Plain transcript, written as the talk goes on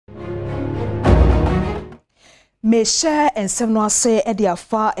Me share and semno say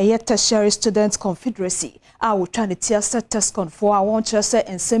ediafa a tertiary student confederacy. I will try to test TESCON for I want to say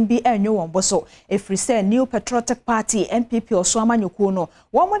and sembi enyo womboso. If we say new patriotic party NPP or swama nyukuno.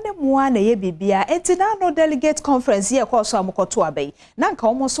 One mwana ye bibia entina no delegate conference ye kwa so amokoto abai. Nanka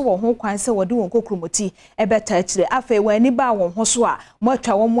omoso wo ho kwan se wode wonko kromoti e beta akire. Afa we ni ba won ho so a mo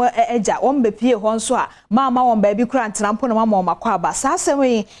atwa wo eja wo mbepie ho so a mama won ba bi kura ntrampo no mama makwa aba. Sa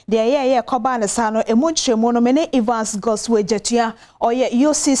asemi de ye koba ne sa no emunchemu no mene Evans Goswe Jetua oye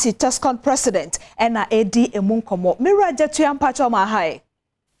UCC TESCON president ena edi emunkomo Mira Jetua mpacho ma hai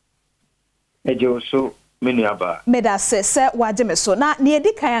eje so menu aba meda se waje me so na ne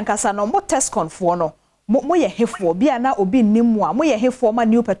edi kan ankasa no mo TESCON fo no mo ye hefo bia na obi nnimu a mo ye hefo ma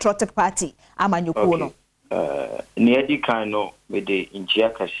new patriotic party amanyuko no ne edi kan no we de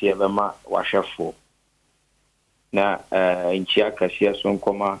Inchia Kasee be ma wahwefo na Inchia Kasee so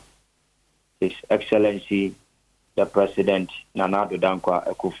nkoma His Excellency the President Nana Addo Dankwa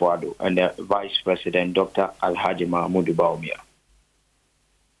Akufo-Addo and the Vice President Dr. Alhaji Mahmoud Bawumia.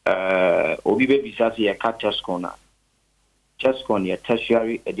 Obi be bisasi ye ka TESCON ye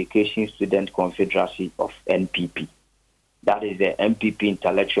Tertiary Education Student Confederacy of NPP. That is the NPP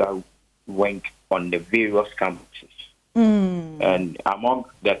intellectual wing on the various campuses. And among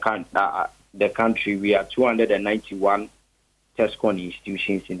the country, we are 291 TESCON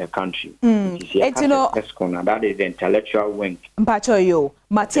institutions in the country. TESCON, that is the intellectual wing. Mpacho yo,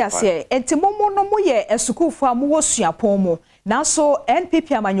 Matias ye, momo no mo ye esukufo amuwo suapomo. Na so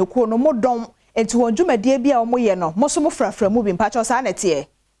NPP amanyoko no mo dom enti wonjumade bia omo ye no, mo so mo frafra mu bi mpacho sa na tie.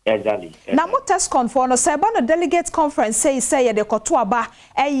 Exactly. Na mo TESCON for no say ba no delegate conference say ye de koto aba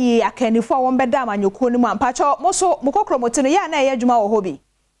eyi akanifo a won beda amanyoko no mu mpacho mo so mo kokromoti no ya na ye adwuma wo hobi.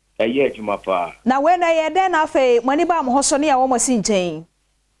 Eye adwuma pa. Na we na ye den afa mani ba mo hoso ne ya wo mo si nchen.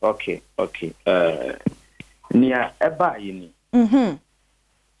 Okay. Nia eba yi ni.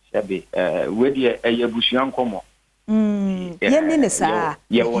 Sabi we de eye busuan komo. Ye ni ne sa.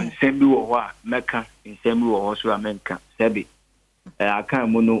 Ye won nsem wo ho a meka nsem wo ho so a menka. Sabi aka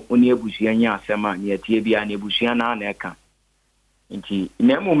mu no oni abusuan nya asema ne tie bia na abusuan na eka. Nti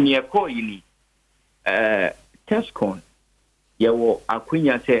na mum ne ko yi ni TESCON yewo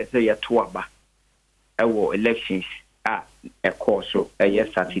akunya say ye to aba ewo elections a course so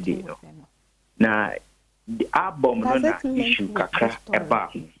Saturday no na the Adom no na issue kakra eba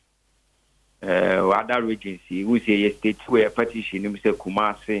other regency we say state where petition we say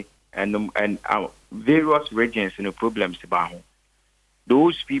Kumasi and various regions no problems about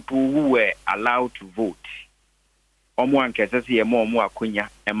those people who were allowed to vote omo ankese say omo akunya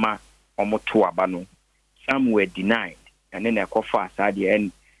ema omo to aba no some were denied. And then I call fast at the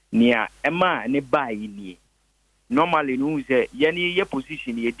end near Emma and a buy in normally no say ye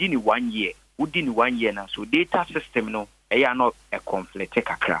position ye didn't 1 year, within 1 year now. So data system no not a conflict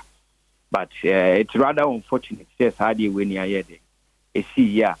kakra. But it's rather unfortunate says how do you win ye a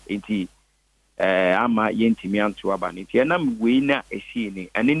see ya inti ama yentimian to abanity and I'm winner a see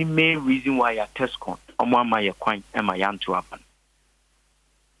and any main reason why a TESCON my quine and my yan to happen.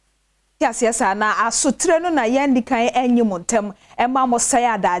 Yes, na asutre no na ye kan enyi montem ema mo sai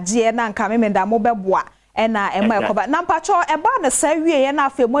adaje na nka memenda mo beboa na ema ekoba na mpacho eba na sai wie ye na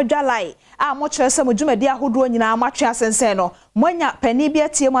afa mo dwalai a mo kire se mo dwumadi ahodo nyina matwe asensen no monya pani bi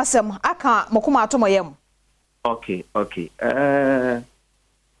atie mo asem aka mokoma ato mo yem. Okay.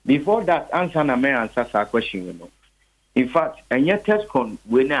 Before that answer na me answer that question you know. In fact, enye TESCON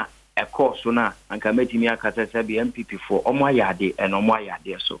we na e course na anka metimi akata se bi MPP for omo ayade and omo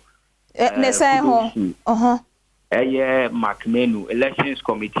ayade so. Ne say ho Mark Menu elections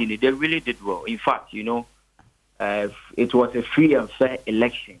committee they really did well. In fact, you know, it was a free and fair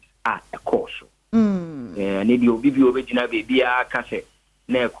election at a course. Need you be original baby kase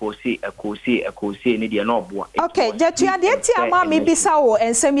na ekosi need you no boa. Okay, jetu ade ti ama me bisa wo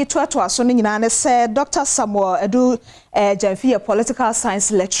ensemi toato aso no nyina ne say Dr. Samuel Edu Jamfie political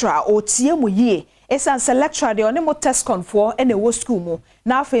science lecturer o tie mu yie. Esan se lecturer de oni mo TESCON for ene wo school mu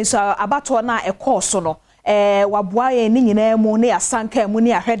na afen so abato na e course no waboa ye ni nyina mu ne asanka mu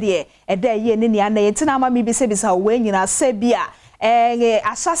ne ahwede e da ye ne ne ana ye tina ama mi bi se bisa wo nyina se bia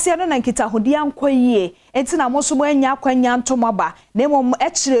asase no na nkita hodi ankwaye entina mo so mo anya kwanya ntomaba na mom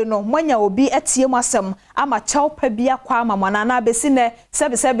ekire no monya obi etie mu asem ama chawpa bia kwa ama mana na besi ne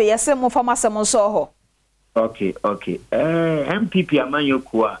sebe yese mo fam asem nso ho. Okay. MPP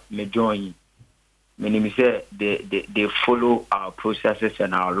amanyoku a me join. Meaning say they follow our processes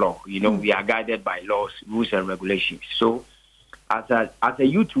and our law. You know, we are guided by laws, rules and regulations. So as a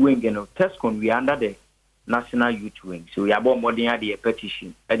youth wing, you know, TESCON, we are under the National Youth Wing. So we are more than the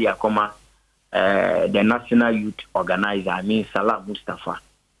petition, the the National Youth Organizer, I mean Salah Mustafa.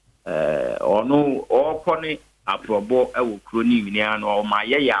 Or no, or Connie Aprobo, I will crony Union or my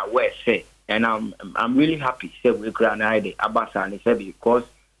West say, and I'm really happy. Say we granted Abasani said because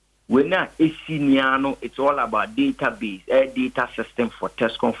we're not a senior, it's all about database, a data system for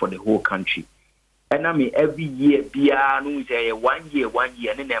Tescom for the whole country. And I mean every year, no say 1 year,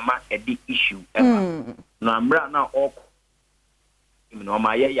 and then a big issue. Now I'm right now all. No,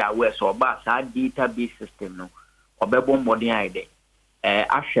 my West or Bass, our database system, no, or Bebon Modern Ide.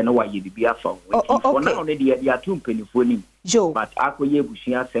 I shall know why you be a phone. For now, they are 2 penny for him. Joe, but I could hear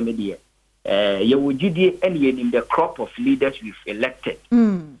Bushia Semedia. You would do any in the crop of leaders we've elected.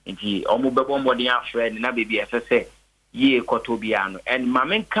 And he almost Bebon Modern friend, and I be as I say, ye Cotobiano, and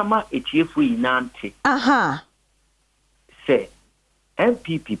Mamen Kama, it's ye free Nanti. Say,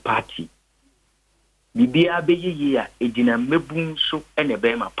 MPP party. Bibia be ye ejina mebun so ene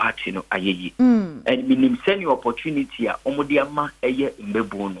be ma party no ayeye and minim send opportunity a omodiama eye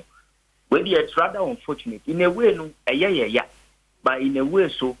mbebun no we dey rather unfortunate in a way no eye but in a way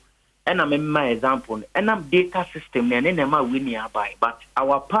so and I'm my example and I'm data system na ma we ni abai but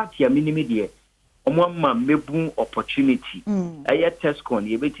our party a minimum there omama mebun opportunity eye Tescon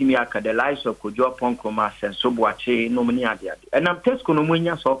ye betimi aka the lives of Kojo Ponkoma and Soboache no many ade and I'm Tescon no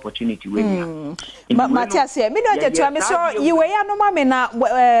munya so opportunity we Matthias me no je to me so yiwe ya no mame na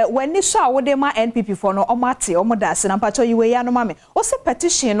when ni so awode ma NPP for no omate omodase na pacho yiwe ya no mame o se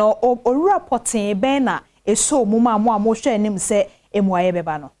petition no o reporting ben na eso mu ma mo hwe anim se emuaye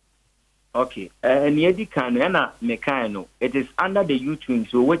beba no. Okay, and Mekano, it is under the youth wing,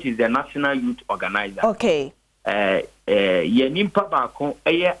 so which is the National Youth Organizer. Okay. Yenimpa Bako,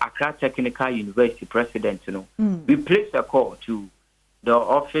 Accra Technical University President, we placed a call to the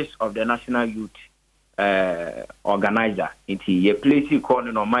office of the National Youth Organizer. Ye place you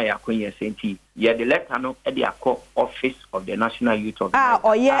calling on my acquaintance, ye the letter no at the office of the National Youth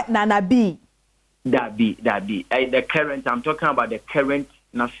Organizer. Nana B. That be. The current, I'm talking about the current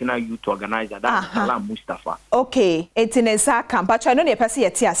National Youth Organizer, that's Salah Mustafa. Okay, it's in a sack, but I know the person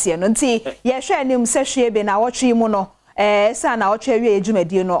yet, yes, ye share him, say, be now watching mono, son, our cherry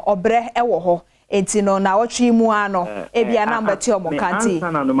Jumedino, or bre ewo, it's in on our chimuano, ebia number 2 Mokanti.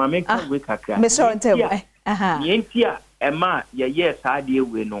 Miss Orantel, Yentia, Emma, yes, I deal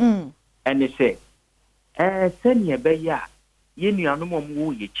with no. And they say, send ye be ya, ye knew no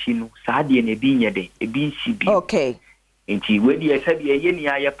more ye chino, Sadi and a bean ye day, a bean CB. Okay. Inti when you said ye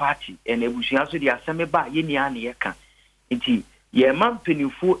aya party and ebusia so dia same ba ye ni ane ka inti ye man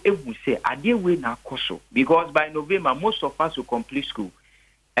penifo ebu say ade we na koso because by November most of us will complete school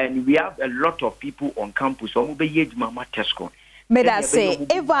and we have a lot of people on campus so be ye mama Tescon me that say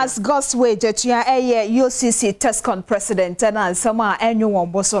Evans Gosway jetua UCC Tescon president and sama enyo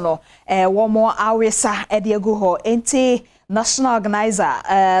won boso no one more awesa e de go ho enti national organizer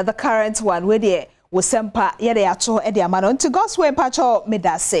the current one we there Wosempa yede ato e de amano nti Gosway pacho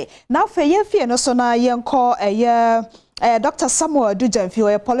medase na fe yefie no so na yenko Dr. Samuel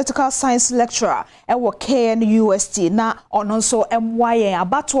Dujemfi a political science lecturer e wo KNUST na ono nso MYN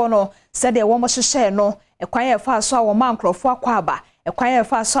abato no said e wo mo hye no e kwan ye fa so a wo mankrofo akwaba e kwan ye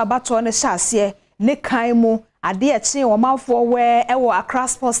fa so abato no hyase ne kan mu ade e chi wo manfo we e wo Accra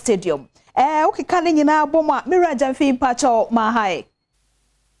Sports Stadium okika ne nyina boma Mira Jamfi pacho ma hai.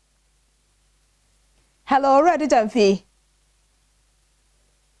 Hello, Ready Jamfi.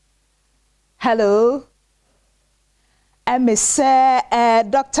 Hello. Say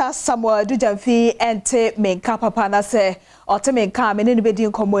Dr. Samuel Dujemfi ente menka papa na se ote menka me ne bedi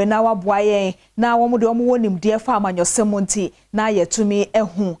nkomo na waboaye na wo de omo wonim de fa amanyosem nti na yetumi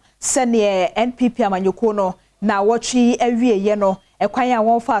ehu se ne NPP amanyoko no na wotwi awieye no ekwan a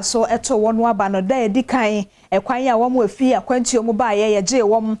won fa so eto won aba no da edikan ekwan a won afi akwanti omo ba ye je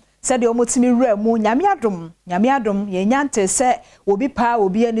wom se de omo timi wura mu nyame adom ye nyante se obi pa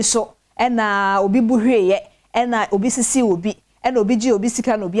obi ani so ena obi buhweye ena obi sisi obi ena obi ji obi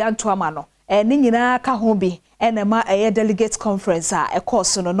sika no obi anto ama no ni nyina ka ho bi ena ma delegate conference a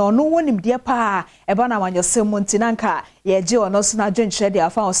course no no wonim de pa e ba na manyosem ntina nka ye je ono so na dwenchre de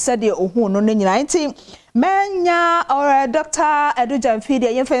afa o sede ohun no nyina nti menya or Dr. Dujemfi de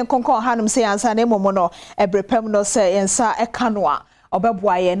yemfa konkon hanum se ansa na emomo no ebrepem no se yensa no a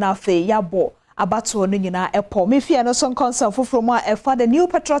obeboaye na fe yabo abato no nyina epo mefia no son concern foforo mu a for the New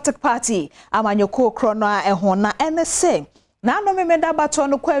Patriotic Party amanyoko krono a eho na NSA na no memenda abato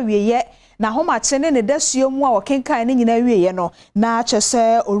no kwa wieye na homa chene ne dasuo mu a wokenkan ne nyina wieye no na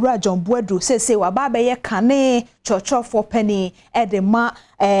chese owura John Boadu sese wa ba be ye kane chochofo pani edema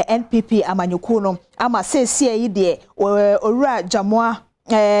NPP amanyoko no ama sese yi de owura Jamoa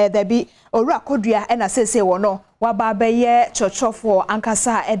there be owura kodua e na sese wo no waba beye chochofo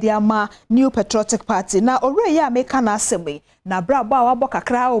ankasa ediama New Patriotic Party na owura ye ameka na asemi na brabo a wabo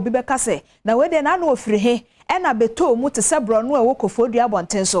kakra obi beka se na we de na no ofiri he e na beto mu te sebro no e wo kofodua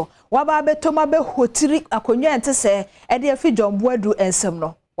bonten so waba beto ma be hotiri akonwa ente se e de afi jombo adu ensem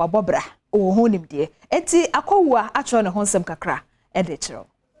no wabobra wo ho nimde enti akowua atro ne ho nsem kakra e de kiro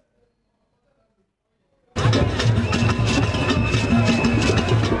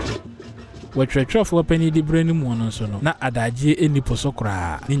Wetretwefo opani di brani mu no so no na adaje enipo so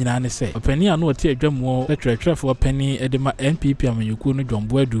kra ni nyina ne se opani anu oti adwamu wetretwefo opani edema NPP amanyuku no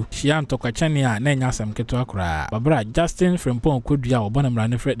dwomboadu hia ntokachane a na nya asem keto akra babra Justin Frimpong Kodua obona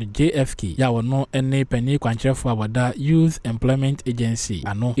mrane Fred JFK ya wono ene pani kwankyerefo abada Youth Employment Agency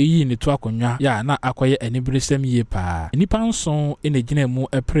ano eyi ne to akonwa ya na akoye enibresem yie pa nipa nson enegina mu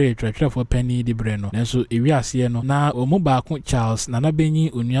epre tretwefo opani di breno nanso ewiase no na omu baako Charles nana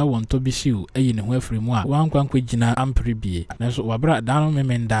benyi onua wonto bisi eyi ne ho afrimu a wankwankwa gina ampribie nanso wabra dano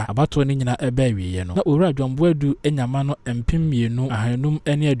memenda abato ne nyina ebe awiye no na owura dwomboadu enyama no empim mienu ahanum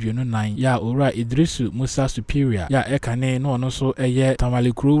ene aduonu nan ya owura Idrisu Musa Superior ya ekane no ono so eye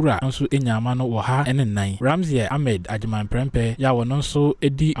Tamalikura nso enyama no wo ha ene nan Ramsey Ahmed Ajiman Prempe ya wono so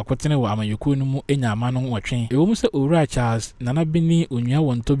edi akotene wo amanyuku no mu enyama no wotwen ewo se owura Charles nana bini onua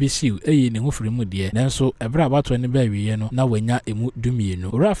wonto bisiu eyi ne ho afrimu de nanso ebra abato ne ba awiye no na wanya emu dumienu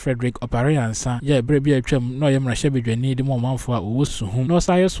owura Frederick Ansa ya ebrebi atwam no yemra hyebedwani de momanfo a owo suhum no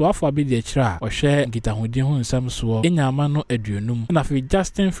saye so afo abedi akira ohwe ngitahudi ho nsam so enyama no aduonum na fi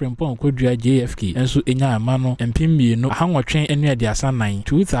Justin Frimpong Kodua JFK enso enyama no empimienu ahanwotwen enuade asanan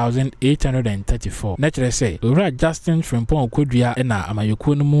 2834 na kire se owura Justin Frimpong Kodua na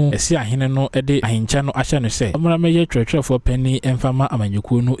amayuku no mu esi ahene no de ahencha no ahye no se omra meye twetwefo pani emfama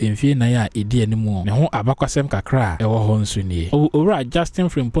amayuku no emfie nan a edi animu ne ho abakwasem kakra ewo ho nso nie owura Justin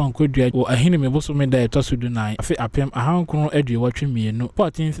Frimpong Kodua ahini meboso Midday tosudunan afi apem ahankron aduwatwe mienu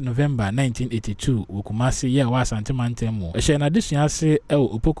 14th November 1982 wokumasi ye wa santimantemu ehye na desuase e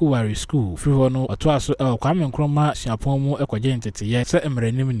Opokuwari School friho no otoaso e Kwame Nkrumah siapon mu ekwaje ntete se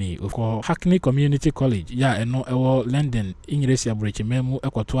emranim ni okọ Hackney Community College ya eno ewo London English abrechememu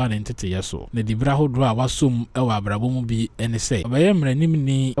ekwotoa ne ntete so na dibra hodro a wasom e wa abrabo mu bi ene se obaye emranim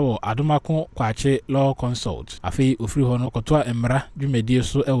ni ewo Adomako Kwache Law Consult afi ofriho no okotoa emra dwumedie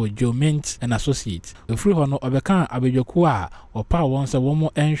so ewo Joment and Associate. Free hono obeka abedwoku a opa won se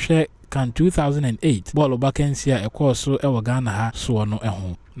womo enhwe kan 2008 ball bakensia ekoso ewo Ghana ha so no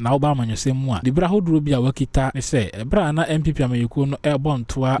eho na oba amanyose mu a dibra hoduro bi a wakita ne se ebra na MPP amayuku no ebo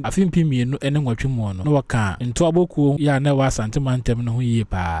ntoa afimpi mienu ene nwatwemu no waka ntoa bokuo ya na wa santimantem no ho yie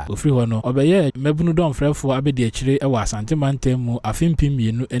pa ofri ho no obeye mabunu domfrefo abedi akire ewo asantimantem mu afimpi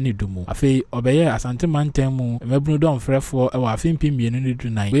mienu ene dumu afei obeye asantimantem mu mabunu domfrefo ewo afimpi mienu ne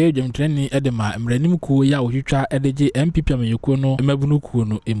dunan we dwemtreni edema mranim kuo ya ohwitwa edeje MPP amayuku no mabunu kuo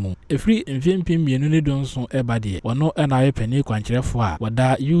no emu efri mfimpi mienu ne donso ebade wono na ayepani kwankyerefo a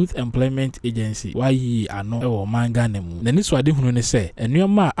wada Youth Employment Agency wayi ano ewo manga nemu na ni swade hunu ne se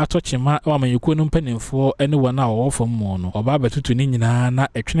enuoma atochema ewa manyuko no mpanimfo ene wona wofom mu no oba betutu ni nyina na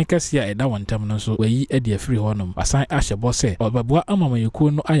etwene kase a eda wontam no so wayi edi afiri honom asan ahyebo se obabua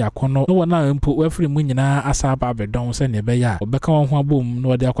amamanyuko no ayakono no wona mpo wafiri mu nyina asa ba bedon se ne beya obeka won ho abom no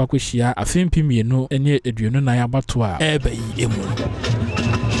wode akwakohia afempi mienu ene eduonu nan abato a ebayi emu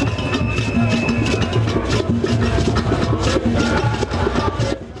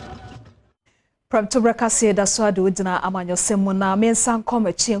Premtobre Kasee da so ade udina amanyosem na mensan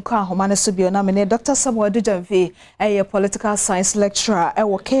komachi nko ahomane so bio na me Dr. Samuel Dujanvi political science lecturer e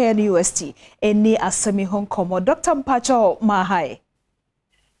wo KNUST eni asemi honkomo Dr. Mpacho Mahai.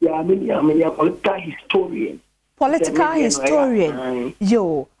 Yeah, I'm a political historian. Political historian.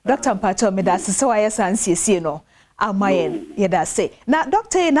 Yo, Dr. Mpacho me da se wa yesansie no. Amayen yeda se. Na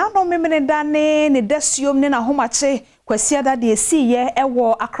doctor na no memene dane ne desium ne na homache kwasiada de siye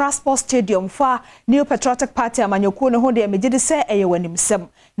ewo Accra Sports Stadium fa New Patriotic Party amanyoku ne ho de megide se eye wanimsem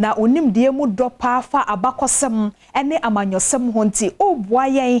na onim de mu dopa fa abakosem ene amanyosem ho nti oboa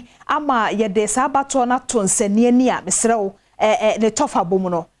yen ama yede sa abato na tonsani ani a mesrew ne tofa bom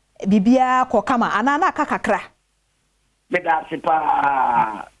no bibia kokama anana aka kakra meda se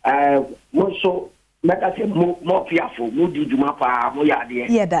pa monso meda se mo fiafo mo di djuma pa mo yade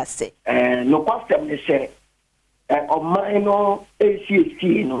yeda se no kwastem ne se no ACC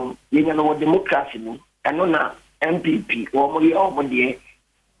no yenya no democracy no eno na MPP o mo ye o mo de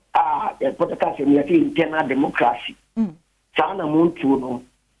political community internal democracy sana muntu no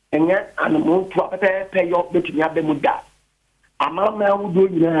enya an muntu apepe yo betumi abemuda amama wudo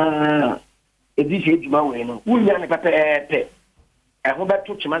nyina edise djuma we no wunya ne pepe ho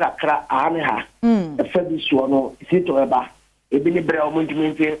beto chima kakra ane ha fa bi so no sito eba ebi ni bre o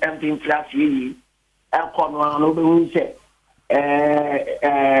mundimenti influence yi ekono no be hu se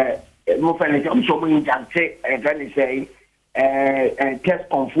mo fa ne so mo injante gani say test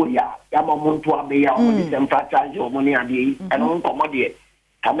confolia ya mo muntu abeya o di semfrataje o mo ni ade yi eno nkomode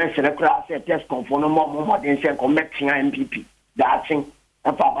kamesere kra se test confono mo den se kometia MPP dating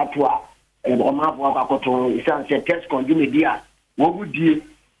afa batwa o ma bo akoto isan se test conjume dia wo budie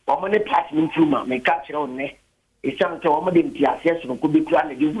o mo ne party improvement me ka kire onne isan se o mo de ntiase so ko bi kura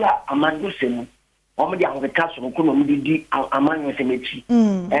na di wura amando semu o mo de an ka so ko no mo di amanyo semechi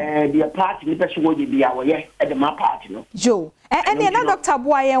the party ni person wo di ya wo ye e de ma party no jo ene na Dr.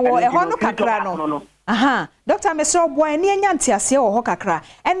 Boayen wo e ho no kakra no aha Dr. Mesro Boayen ni anya ntiase wo ho kakra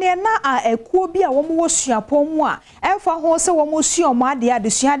ene na ekuo bi a wo mo suapon mu a emfa ho se wo mo suo mo ade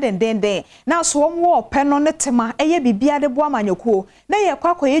adesua dendenden na so wo mo ope no ne tema eye bibia de bo amanyekuo na ye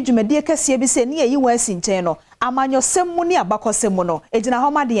kwakoye dwumade kase bi se ne ye wa asinten no amanyosem mu ne abakosem mu no ejina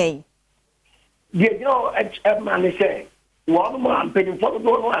ho made yen you know man say wo mo ampeni fo do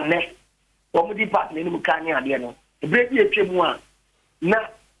no ane wo mo di part ne mu kan ne ade no brebi etwemu a na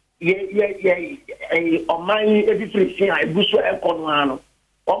ye omai edifrisi a ebuso ekono ano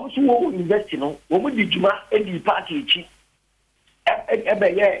omo so wo invest no wo mo di juma edi party chi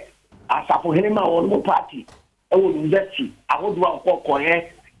ebe ye asafo henema wo mo party e wo invest ahodo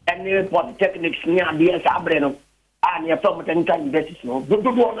akọkọye ene polytechnics ni ade sa abre no a ne from technical invest no do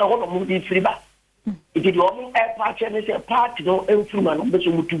na ho no mo di friba iti do mo e party ne se party no enfruma no beso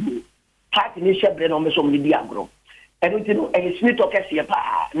mutugo party ne shebre no beso mo di agro eno ti no e smith okese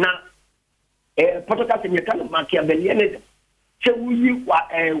pa na protocol se kan Machiavellian se wuyi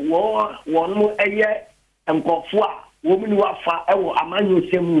wo no eye enkofo a wo mu ni wa fa ewo amanyo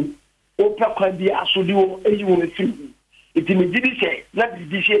semu o pekwa bi asodi wo eyi wo efi iti mi gidi se na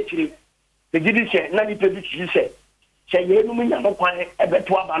bi se tire me gidi se na ni pebi se ye no mu nya no kwan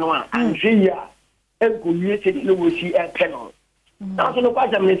ebeto aba no a anhwe ya enko wie se ni wo si peno na so no kwa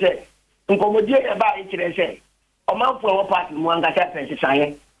jam ni se nkomodie e ba e kire se o man for our party mu anga se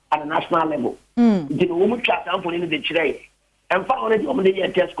pensisan at a national level you know we try to for in the chire and fa on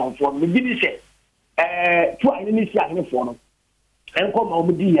the test conform me bi say to ani ni si ani for no en ko ma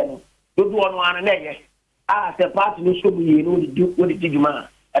o di ye no do no an na ye the party no so mu no di juma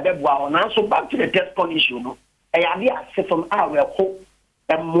e be boa na so back to the test issue no e ya dey from our ho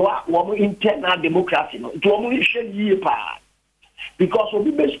emwa wo mo internal democracy no to mo hwe yi pa because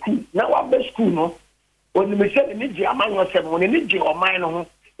obi be school na wa be school no when me say ni je amanyo se mo ni je o man no ho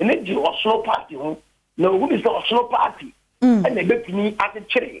ni je o slow party ho no who is the slow party and they betini at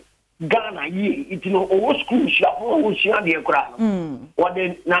chere Ghana yi it no o school shia o shia de kura no what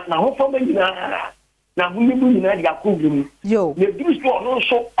then na ho fo man na hu mi bu ni na dia ko gum yo le du so no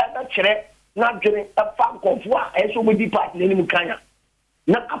so e chere na dwene e fa konfo a e so mo di party ni mu kanya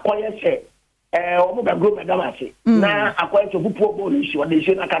na akoye se omo ga group madam ase na akwai to pupo bo ni shi de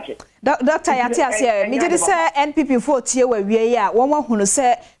shi na kache Dr. Yati ase mi je se NPP 4 tie wa wie ya won wahunu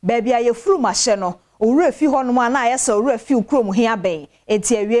se ba bia ye furu ma hye no owura fi ho no ma na ayesa owura fi ukrom hia ben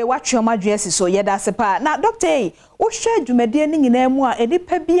enti awie watwe madwe asi so ye da se pa na doctor wo hwe dwumade ni nyina mu a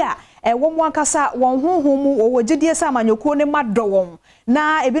edipa bia wo mu akasa won honhom mu wo gidie sa amanyoko ne maddo won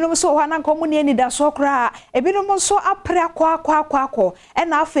na ebinom so ho na nkomu ne ani da so kra ebinom so apre akwa e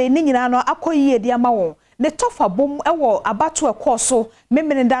na afa ni nyina no akoyi edi ama won ne tofa bom ewo abato ekoso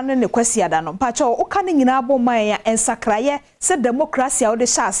memene da no ne kwasi ada no pacho o ka ne nyina bom man ya ensakraye se democracy a wo de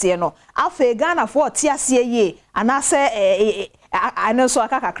hyase no afa Ghana fo tiase ye anase ano so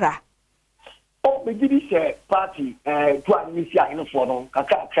akakakra o be gidi se party to administer in for no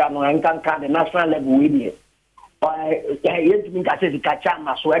kakakra no enkanka the national level we dey yet me ka se kacha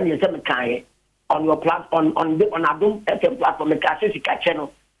ma so any se me kan on your platform on Adom FM platform me ka se kacha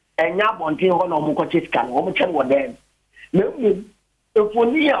no enya bontin ho no mo ko chiska no mo chen wo dem me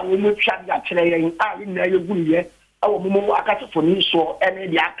efoni a wo mo twa da kire yen a na ye guye a wo mo akase foni so ene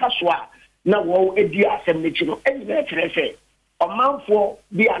dia akaso a na wo edi asem ne chi no eni na kire se omanfo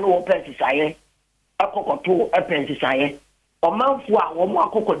bi a no wo pensisaye akokoto pensisaye omanfo a wo mo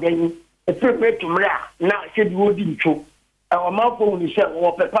akokodan Premtobre na se bi odi ncho omanfo ni se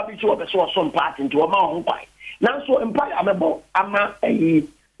wo pe publish wo be so some part into wo ma ho kwai na so empire amebo ama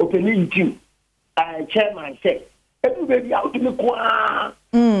opening team chairman say everybody out me kwa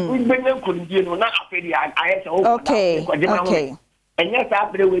we been ko ndie no na afedi ayese o okay enya sa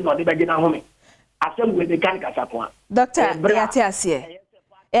apre we no de be gina ho me asem we de kan kasa kwa Dr. Yati ase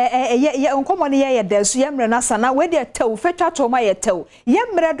nkomo ne ye denso yemre na sana we de tew fetwa to ma ye tew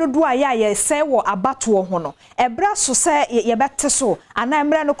yemre dodo a ye se wo abato ho no ebra so se ye bete so ana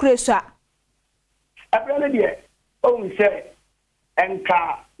emre no kresu a ebra ne de o se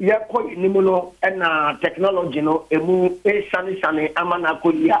enka ye ko nimu no na technology no emu sane amana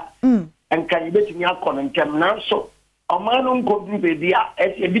kolia enka ye betumi akọ ntem na so omano nkodu bebi a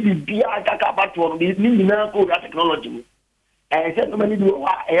ese bibia akaka abato no ni nyina ko technology no said no many do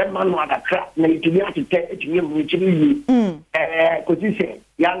a man was a crap, made to be able to take it to you. Could you say,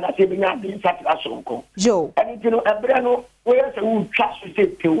 young as even not being such a sonko? Joe, and you know, a brano, where's a wood trust to say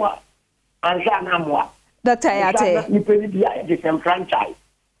to what? And Sanamwa. The Tayate, you pay the same franchise.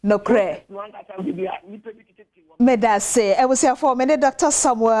 No cray. Midday say, I was here for many Dr.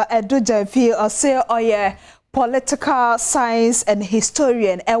 Samuel Edujanfi or say, oh yeah. Political science and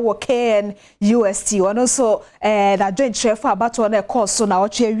historian KN UST and also na joint chef about one course so na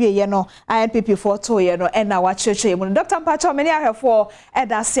watche wie no INPP for to ye no and na watche mu Dr. Mpacho many are for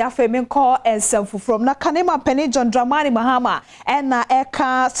da se afemi call ensemfu from na kanema Penny John Dramani Mahama and na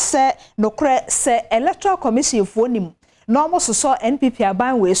eka se nokre se electoral commission for nim no mo so NPP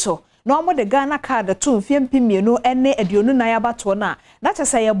aban we so no mo de Ghana card to mfempi mienu ene aduonu na yabato na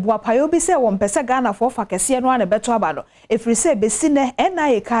chese ye boa payo bi se won pese Ghana for fa kese no ane beto aba no efri se besi ne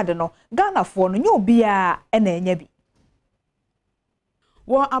NIA card no Ghana for no nye obi a ena enya bi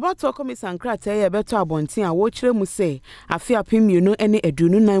Wo abato komisan krata ye beto abonten a wo kire mu se afi apemie no ene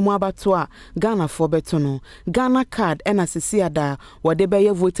adunu nan mu abato a Ghana for beto no Ghana card ena sisi ada wo de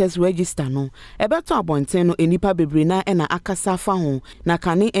beye voters register no e beto abonten no enipa bebre na ena akasa fa ho na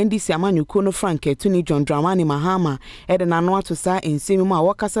kane NDC amanyuko no Frank Etuni John Dramani Mahama e de nano ato sa ensemi mu a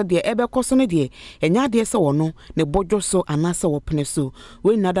wakasa de ebe koso ne de enya de se wo no ne bodwo so anase wo pene so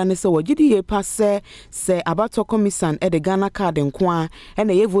we nada ne se wo gidi ye passe se abato komisan e de Ghana card nko a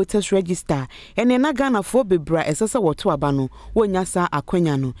ene ye voters register ene na Ghana for bebra esese woto aba no wonya sa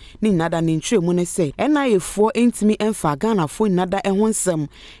akwanya no ni nada ne ntwemu ne se ena ye fo entimi emfa Ghana for nada ehwo nsem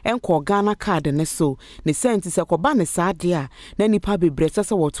enko Ghana card ne so ne senti se koba ne sa de a na nipa bebre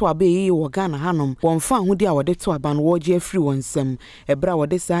esese woto aba yi wo Ghana hanom wonfa ahudi a wode to aba no woje afri wonsem ebra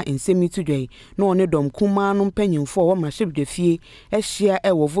wode sa ensemi tudwei no one dom kuma no mpanyimfo wo mrahye fie ehia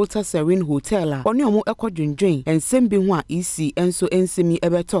e wo voters serene hotel a one omo ekodwendwen ensem bi ho a EC enso ensemi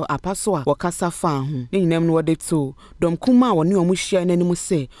ebeto apaso a wakasa fa ho ne nyinam no wode to dom kuma woni omo hia nanimu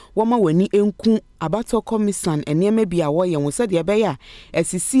se woma wani enku abato komisan enema bia wo ye wo se de beya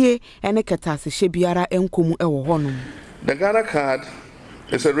esisie ene ketase hye biara enkomu ewo honom. The Ghana card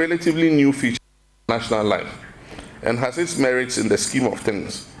is a relatively new feature of national life and has its merits in the scheme of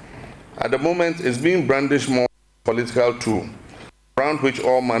things. At the moment, it's being brandished more as a political tool around which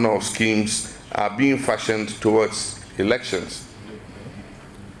all manner of schemes are being fashioned towards elections.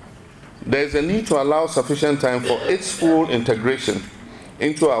 There is a need to allow sufficient time for its full integration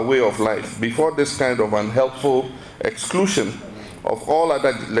into our way of life before this kind of unhelpful exclusion of all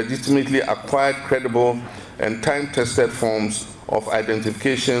other legitimately acquired, credible, and time-tested forms of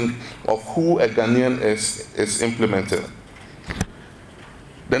identification of who a Ghanaian is implemented.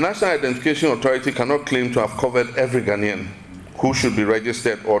 The National Identification Authority cannot claim to have covered every Ghanaian who should be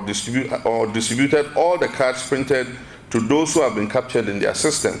registered or distributed all the cards printed to those who have been captured in their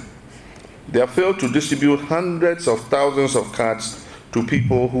system. They have failed to distribute hundreds of thousands of cards to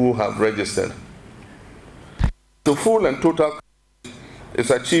people who have registered. The full and total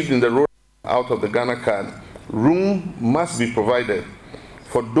is achieved in the road out of the Ghana card. Room must be provided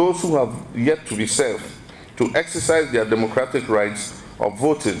for those who have yet to be served to exercise their democratic rights of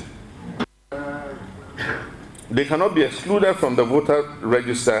voting. They cannot be excluded from the voter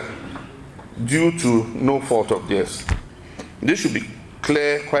register due to no fault of theirs. This should be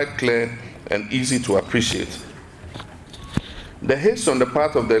clear, quite clear, and easy to appreciate. The haste on the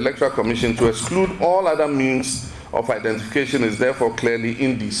part of the Electoral Commission to exclude all other means of identification is therefore clearly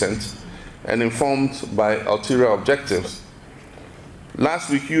indecent and informed by ulterior objectives. Last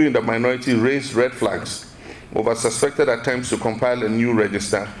week, you in the minority raised red flags over suspected attempts to compile a new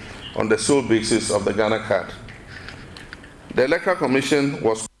register on the sole basis of the Ghana card. The Electoral Commission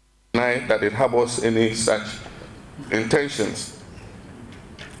was denied that it harbors any such intentions.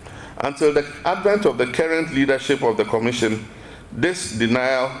 Until the advent of the current leadership of the Commission, this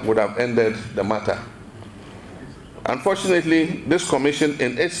denial would have ended the matter. Unfortunately, this Commission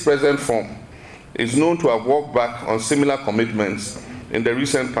in its present form is known to have walked back on similar commitments in the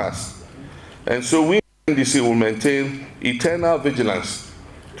recent past. And so we in NDC will maintain eternal vigilance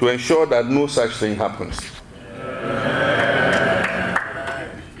to ensure that no such thing happens.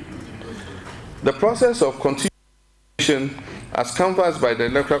 The process of continuation as canvassed by the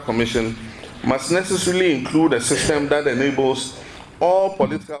Electoral Commission, must necessarily include a system that enables all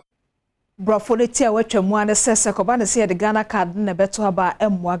political Brofolity awetwa mu ane sese koba ne se de Ghana card ne beto aba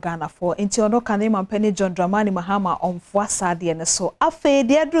emwa Ghana for nti ono kan mampani John Dramani Mahama omfo asade ne so afa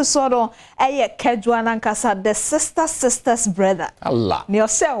de adru so no eye kedwa na nkasa the sisters brother Allah ne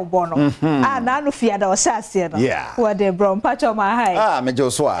ose obo no na anu fia da o shase no wo de bro mpacho ma hai me jo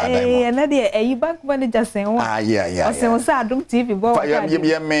so a dai na de eyi bank manager sen wo yeah o sen sa Adom TV bo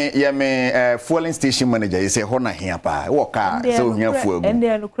ye me fueling station manager you say ho na hia pa wo ka so hia fuel and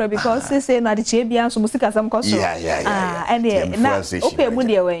they no because say na de chebia so musika sam koso and na okay mu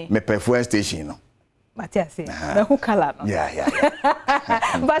de we me per fuel station no Matia say na who kala no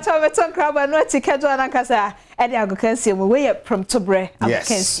but we talk about no ticket na nkasa e de agokansie mu we Premtobre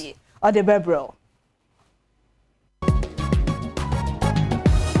Kasee or the bebro.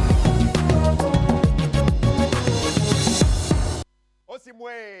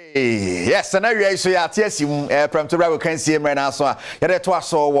 Yes, and I so ya tiesim Premtobre Kasee mre na so ya de to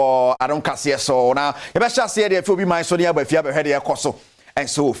aso wo Adom Kasee so na e be sha se de fi man so ne aba fi aba hwe de ekoso en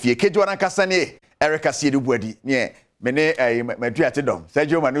so fie kedwa na nkasa ne Erika sie de buadi ne me ne maduate dom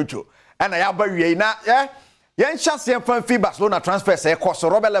Sergio Manucho ana ya ba wie na yen sha se fan fi Barcelona transfer se ekoso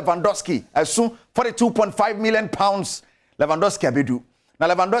Robert Lewandowski asu 42.5 million pounds Lewandowski abedu na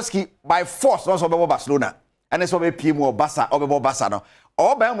Lewandowski by force also be Barcelona and so be PM or Barca or Barca no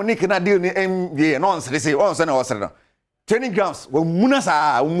or by Monique na deal ni NBA no on say on say no training grounds we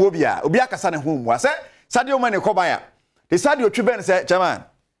munasa umobia obi akasa ne ho mu ase Sadio Mane ko ban ya the Sadio Twiben say chairman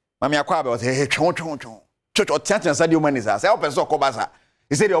mami akwa be say twon tiantian Sadio Mane say o person ko Barca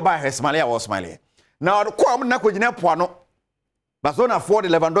he say the oba Ismaila was Ismaila now ko am na ko gina po ano Barcelona for the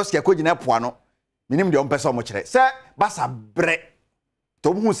Lewandowski ko gina po ano minim de o person mo kire say Barca bre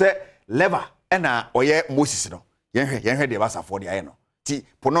to mu say lever ena oye Moses no yenhwe de Barca for the aye no ti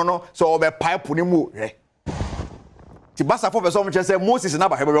pono no so obe pipe ni mu re ti Barca for person mo kire say Moses na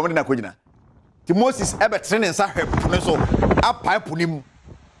ba hebe mo na ko gina ti Moses ebe trene nsa hwe pono so a pipe ni mu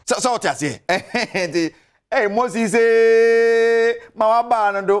so what ase ti Moses ma wa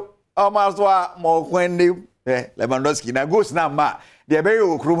ba no do o ma so a mo kwende Lewandowski na goals na ma de be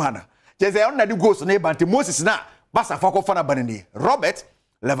yo krum hana je say on na di goals na e Moses na Barca for ko fana banani Robert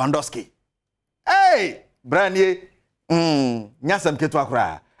Lewandowski branie nyasam ketu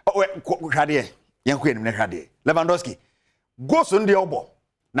akura hwade yanko enim ne hwade Lewandowski goals ndi obo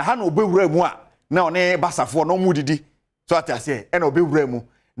na ha na obewura mu a na one Barca no mu didi so atase e na obewura mu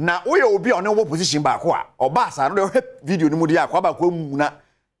na oye obi on wo position ba ko a Barca no de video ni mu di akwa ba ko mu na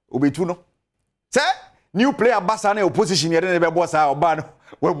obetu no se new player Barca na opposition ye de be boss a oba no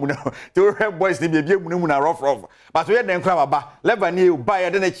wa mu na to boys ni bia mu na rough but we den kra baba Levani oba ye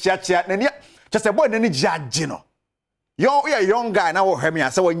de na chia na ni just a boy na ni judge no young guy na wo hwemi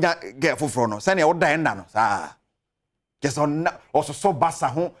ase wo nya girl foforo no se na wo dan na no sa just on also so Barca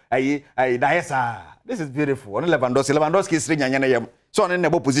ho ayi da yesa this is beautiful on Lewandowski is nya na yam so on na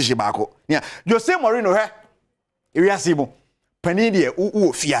bo position ba ko yeah Jose Mourinho he ewiase mu pani de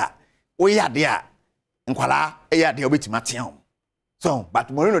wo fia wo ya de a nkwala ya de obetima team so but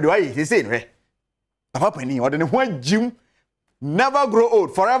Mourinho de why he say no he papa pani o de ne ho agim never grow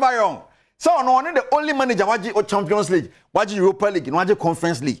old forever young so no the only manager waji o Champions League waji Europa League no waji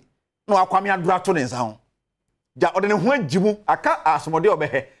Conference League no akwame adura to ne nsa ho ja o de ne ho agimu aka asomode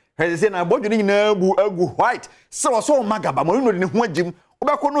obehe he say na bodwo ni na agu white so magaba Mourinho de ne ho agim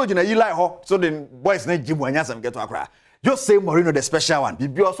obekọ no gina yi lie ho so the boys na agimu anya sam get akra just say Mourinho the special one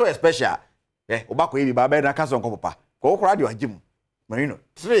bibi also a special obakọ yi ba be na ka so nko papa ko okra de agimu Mourinho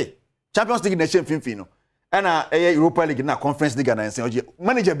 3 Champions League na champion no na Europa League na Conference League na nse oje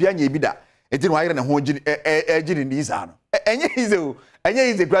manager bia nya ebida eti no ayere na ho giri ndi isa no enye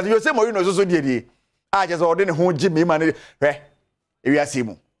ize kwase yo se Mourinho so die je so ode ne ho gi me man ewiase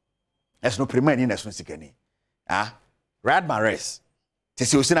mu no premier ni na so sikani Riyad Mahrez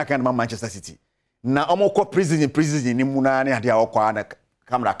tese osina kan ma Manchester City na omoko prison ni mu na ne ade a okwa na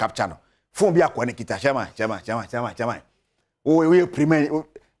camera capture no phone bi akwa ne kita chama we premier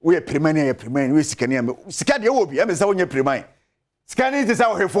we sikani sikadi e wo bi am say wonye premier sikani is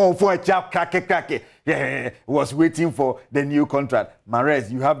how he phone chap crack was waiting for the new contract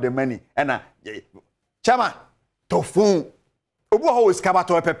Mahrez you have the money and chama to phone obu ho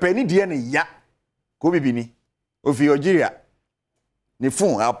iskabato pepe ni die ne ya ko bibini ofi Algeria ni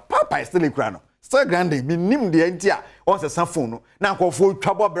phone a papa still ekura no still grande minim de antia on se phone no na nkofo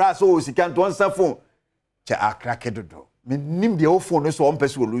twabo bra so sikanto on se phone cha akrake dodo minim de o phone no so on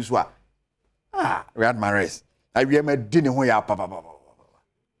pese olusu a Riyad Mahrez awie ma di ne ho ya papa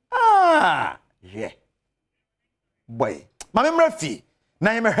yeah boy ma me mrafi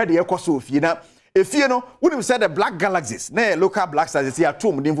na ye me hwede ye koso ofie na efie no wonim say the Black Galaxies na local Black Stars say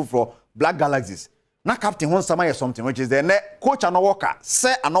atom dem foforo Black Galaxies na captain hon sama ye something which is there na coach anowoka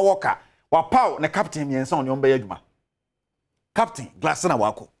say anowoka wa pow na captain miensa on yomba adwuma captain Glassena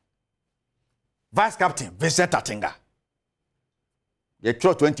wako vice captain Vincent Atinga ye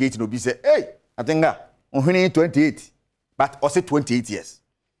 28 no be say hey Atinga ohini 28 but also 28 years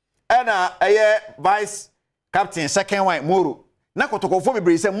and vice captain second one Moro na kotokofo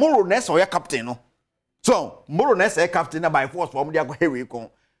me say Moro na so ye captain no so Moro na say captain na by force for mo dia go hewe kon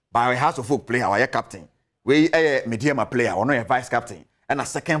by House of Folk player or captain we medium player or no vice captain and a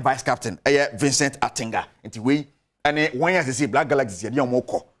second vice captain Vincent Atinga nti we and one year see Black Galaxies ye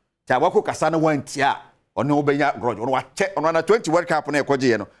omoko ti abako kasa na wan tia ono obenya grudge ono wa che ono na 20 World Cup na ekoje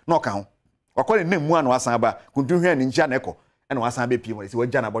ye no ka ho wakole nem mu anu asan ba kuntu hwe ni nja na eko and wasan be pie mo si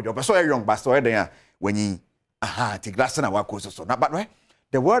wagya na bojo so young ba so den a wanyi aha ti Glassena wako so na but right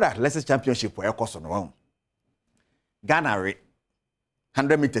the World Athletics Championship we ekoso no Ghana re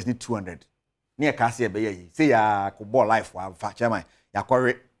 100 meters ni 200 ni Kasee be yi say ya ko ball life wa fa chairman ya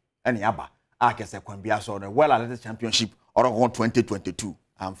kwere ene aba akese kwan bia so no World Athletics Championship or 2022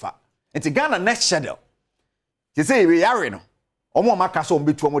 amfa enti Ghana next schedule ti say we yare no omo maka so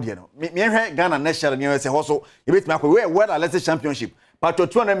mbetu omo de no me hwe Ghana next schedule ni say hoso e betimi akwa we World Athletics Championship but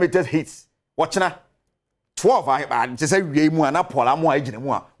 200 meters hits watchna 12 I say we mu ana pola mu agine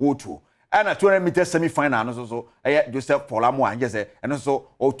mu a wotu and a 200 meters semi-final no so Joseph Polamo and just and so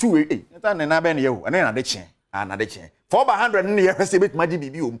or 2 na na ben ye and na de chen na de chen 400 na ye hwese bit magi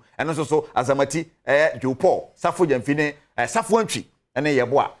bibium and so azamati Joe Paul Safo Jamfine Safo Antwi and ye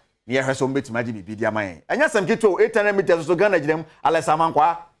bo a ye hwese bit magi bibi dia man anya sam kito 800 meters so Ghana ginem Alesa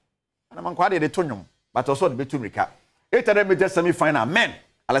Mankwa na Mankwa de tonwom but also de betu Rika 800 meters semi-final men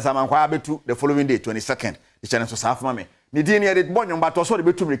Alesa Mankwa betu the following day 22nd the channel so Safo me ni di ni edit bonyo but also the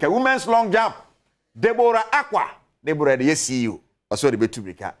betumrika women's long jump Deborah Aqua Deborah the CEO also the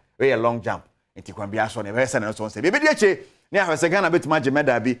betumrika we long jump enti kwambia so ne wese na so se be di eche ni ahwese Ghana betima je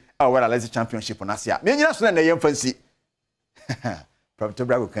medal bi World Athletics Championship na sia me nyina so na yemfansi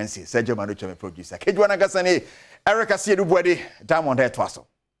Premtobre Kasee Sergio Manucho me producer kejwa na gasane Erica Siedu Bwede Diamond Head Twaso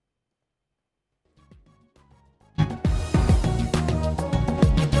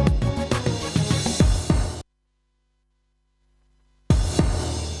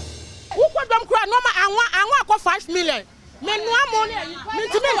anwa akọ 5 million me no amoni me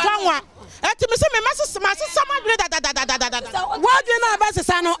ntimi ntwanwa etimi se me masesa madre da wadwe na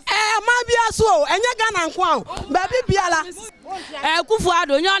abasesa no ma bia so enye Ghana nkwa o ba bibiala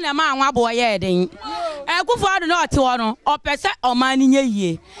Kufuado nyo na ma anwa bo ye den Kufuado na ote wo no opese omani nye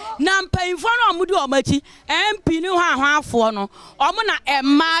yie na mpanyfo no omudi omachi MP ni ho ahwafo no omo na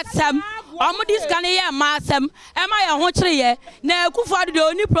emasem omo dis kan ye emasem ema ye ho kire ye na Kufuado de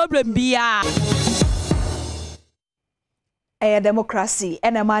oni problem bia democracy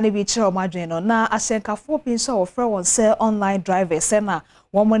and mani bi chiro madweno na asenkafo pinso ofre won say online drivers na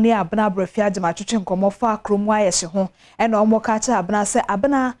won ni abna brafia de matwetwe nkomo fa kromu ayehye ho na omo ka cha abna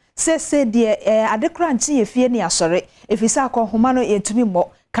se de adekra nchi yefie ni asore efisa akohoma no yetumi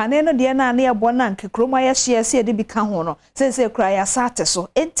mo kane no de na ebo na nke kromu ayehye se de bi ka ho no se kra ya sate so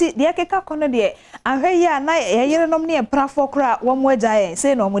enti de keka kono de ahwe ya na yeyere nom ne prafo kra wo mo agya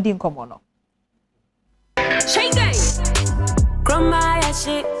se na omo di nkomo no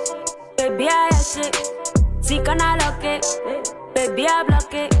shit, baby I shit. See can I lock it, baby I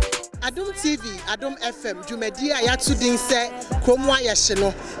block it. Adom TV, Adom FM, Jumedi ayatu din se kromwa yehye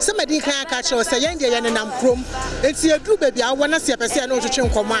no. Se medi kan aka che o se yen de yen nam krom. Enti edu baby a wona se pese na otwetwe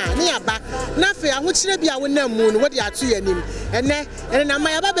nkomo a ne aba. Na fe ahokyere bia wona mu no wodi atu yanim. Ene na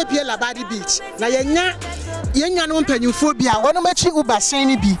maya ba bepie Labadi Beach. Na yenya no mpanyufo bia wono machi uba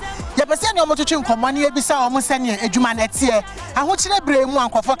shen bi. Ya pese na omotwetwe nkomo ne ebisa omo se ne adwuma na tie. Ahokyere bre mu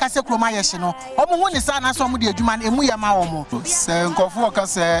ankofo kase kroma yehye no. Omo hu ne sa na so omo de adwuma na emu yema omo. Se nkofo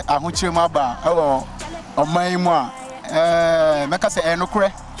kase ahokyere maba ewo oman mu a meka se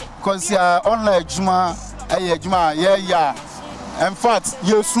enokre because online adwuma adwuma ya in fact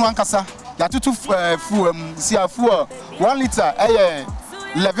yesu ankasa ya tutu fuel si afuel 1 liter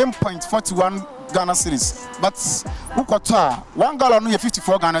 11.41 Ghana cedis but ukoto a 1 gallon no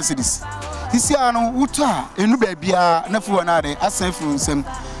 54 Ghana cedis isi anu uto a enu ba bia na fuel na de asan fu nsem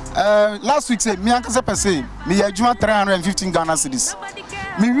last week say me ankasa pese me ya adwuma 315 Ghana cedis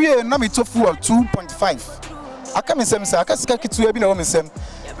me wie na me to fuel 2.5 aka me sem say aka sika kitu e bi na wo me sem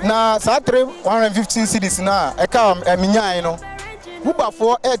na sa 115 cedis na e ka minyan no Uber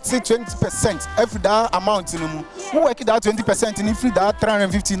for 20% every that amount in who work that 20% in free that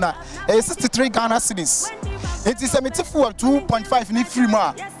 350 na 63 Ghana cedis It is a fuel 2.5 ni free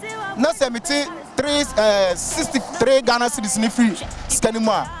ma. Na se meti 63 Ghana cedis ni free scan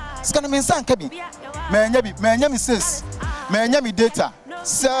ma. Scan me nsan ka bi. Me nya mi says. Me nya mi data.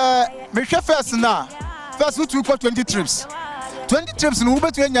 Se me hwe first na. First we to 20 trips. 20 trips no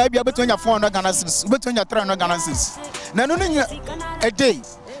betu nya bia betu nya 400 Ghana cedis. Betu nya 300 Ghana cedis. Na no nya a day.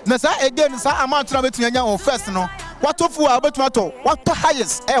 Na sa a day sa amount na betu nya on first no. What of betu ato? What the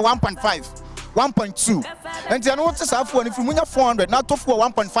highest? 1.5. 1.2. And you know what is for if you 400, not to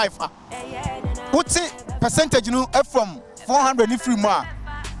 1.5. What's it percentage you know from 400 if you more?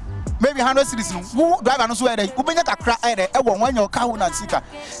 Maybe 100 citizens who drive and so who bring a crack at one your car and seeker.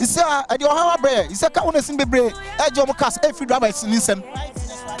 It's a how bear, it's a car on a simple break, a job cast every driver is listen.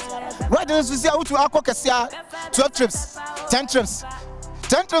 Right, then we see how to Alcocasia 12 trips, 10 trips.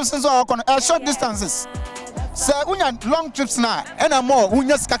 10 trips is all on short distances. So, we have long trips now, and a more, we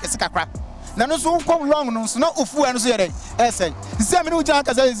just cut a crap. Na no so come long no so na ofu anu so yere say se me no jan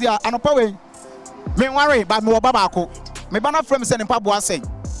ka say ya anopa we me worry ba me oba ba ko me ba na frame say ne paboa say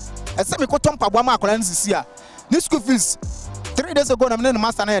ese me ko tom paboa ma akola nsisi a ni school fees 3 days ago na me ne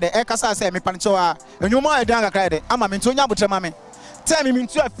master na yere e kasa say me pancho a enyuma e dan kakra yere ama me ntonya botre ma me tell me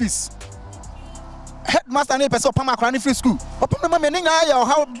ntu fees headmaster na person pam akola ni free school opam ma me ne nya ya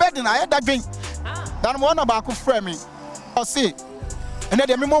how burden I that drink dan mo na ba ko frame me o see. And then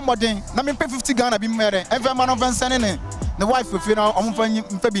the more modern, na me pay 50 Ghana be married. Every man of sending the wife with you know,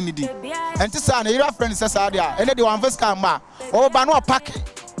 Febinidi. And this son, your friend says, and then the one first come back. Oh, but no pack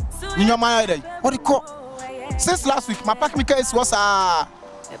in your mind. What do you call? Since last week, my pack case was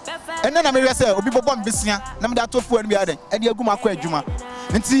and then I may say, Obi Bobon Bissia, number 2 and be added, and you go my Juma.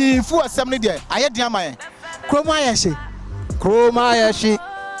 And see, for assembly there, I had the Amaya. Chromayashi,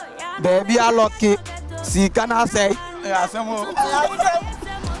 baby, I lucky. See, can I say?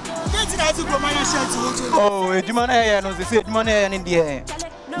 Oh, Jumana, no, they say Jumana in the air.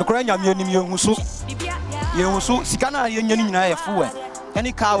 The Crania, you so Sikana, you fool.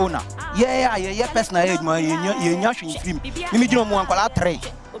 Any car owner. Yeah, personal age, my yashing stream. You don't want to tray.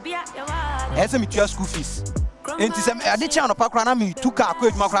 As a mature school fees. And to some addition of Pakranami, 2 car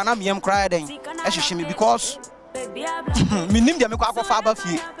quit Macranami, am crying. As she me because Minim de Mako Faber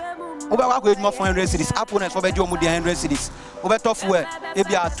fee. Over with more 400 cities, opponents for Bejo 100 cities. Over tough where if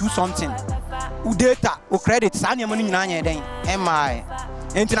you are 2 something. U data, u credit, Sanya money in Anya then. Am I?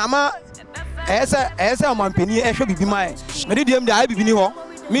 And Tinama as a man penny, I should be my medium the IB.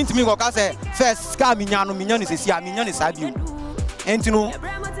 Mean to me, Ocase, first scam Minion is a Minion is Abu. And to know,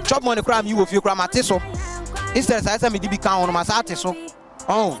 chop money crime you with your grammatiso. Instead, I said me DB count on my artiso.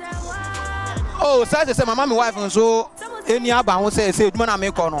 Oh, so I said my mommy wife and so any other will say, man, I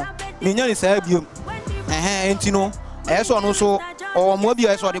make on. Minion is a you. And you know, as on also, or maybe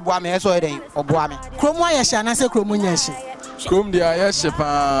I saw the Boame, I saw it, or Boame. Chromoyash, and I say Chromoyash. Chrome the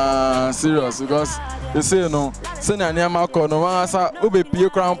Ayaship, serious because you say no, send a near Malco, no one has a Ube Pio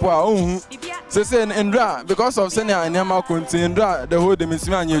Crown Poa. Say, and dra because of sending a near Malco and dra the whole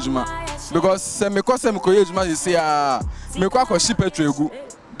Demisman Yujma. Because Semicosem Koyajma is here, Mekako ship a tregu.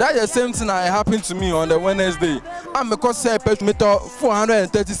 That's the same thing that happened to me on the Wednesday. I'm because say petrometer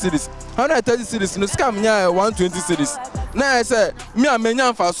 430 cities. 130 cities, no scam near 120 cities. Now I say, me and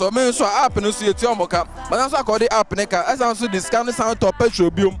Menyan for so many so up and see a Tiomoka, but that's what I call the app Neka, as I the scan sound to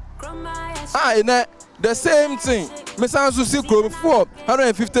petrobium. The same thing. Me sounds to see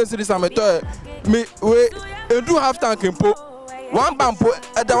 450 cities. I'm a toy. Me, we do have tank in po. One bampo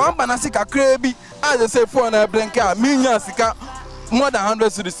at the one banasika crabby, as I say, 400 blanket, million sika. More than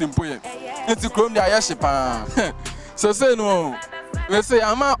 100 cities in Puye. It's a Chrome the Ayashipa. So say no. We say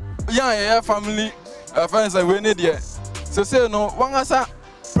I'm a young family friends and we need it. So say no, one answer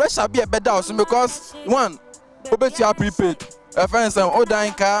pressure be a better house because one, obviously are prepaid. A friend saying, oh,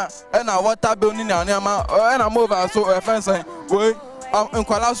 dying car, and I water building and I'm over. So a friend saying, well, I'm in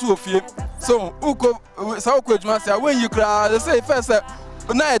Kuala of you. So, so could when you cry, they say first.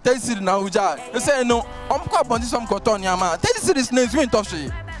 Now, 30 cities now, they say no. I'm quite on some cotton, yama. 30 cities names went off. So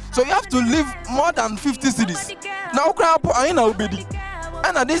you have to live more than 50 cities. Now, crap, I know be.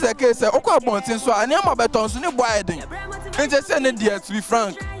 And this is the case. Okay, so I never beton, so no boy. And just send it there to be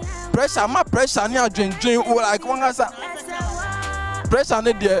frank. Pressure, my pressure, near drink, like one answer. Pressure,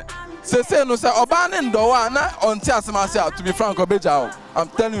 there. Say no, say, Oban Doa, on Tiasmasia, to be frank, Obejao. I'm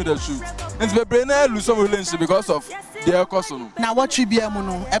telling you the truth. It's the brain lose some relationship because of their costume. Now, what should be a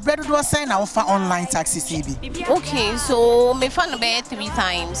mono? A bread was saying our online taxi CB. Okay, so me found about 3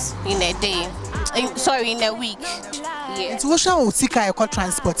 times in a day. In a week. Yeah. So, what shall we see? I call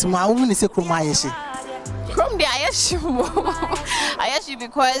transport. My woman is a Chromayashi. From the Ayashi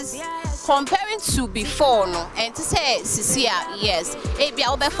because comparing to before no and to say Cecilia yes ebia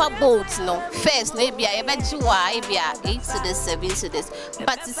obefa boat no first no ebia ebejiwa ebia 8 cedis 7 cedis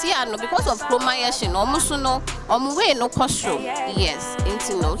but Cecilia no because of chromayeshi no omuso no omwe no kosho yes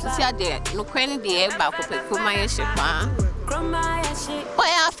into no Cecilia there no kweni dey eba ko pe chromayeshi pa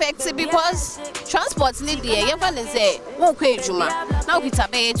why affected because transport need there you can say won kwe ejuma now we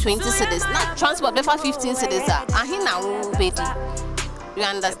tabe 20 cedis na transport be for 15 cedis ahina wo bedi. You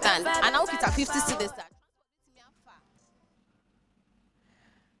understand? And now it's a 50 cedis.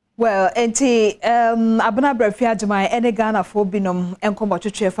 Well, enti abana brefi adwuma ene Ghana fo binom enkombo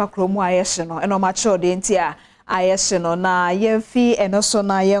twetwe fa kromu ayehye no eno ma cho de enti a ayehye no na yemfi eno so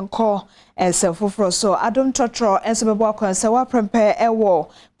na yenko ensefoforo so Adom trotro enso bebo akwanse wa prempe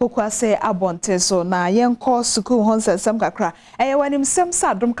ewo pokwase abonte so na yenko suku honsensem kakra wanim sem sa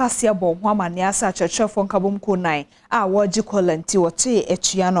Adom Kasee abo ho amane asa chechefo nkabom ku nan a woji kolenti wote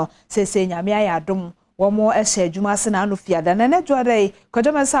etua no sese nyame aye Adom womo ehye adwuma se na anofiada na nedwore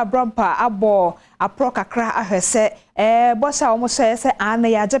kodomensa brampa abo apro kakra ahwese bosha womo hye se an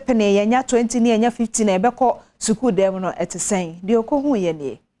ya jepene yenya 20 ne yenya 15 na ebeko suku dem no etesen de okohu ye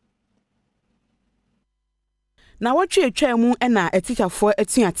ne na watwe etwa mu na etichafo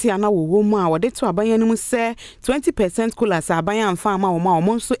etuatia na wowo mu a wode to aban anim se 20% coolers aban amfa ama wo ma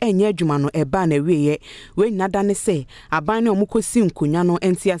wo nso enye adwuma no eba na wieye we nada ne se aban ne omukosi nkonya no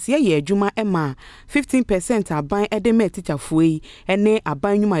entiase ye adwuma ema 15% aban edema etichafo yi ene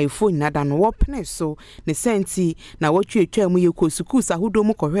aban nwuma efo nada no wo pene so ne senti na watwe etwa mu ye kosuku sahudo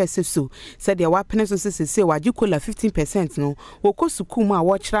mu kohwese so se de wa pene so se waji cola 15% no wo kosuku mu a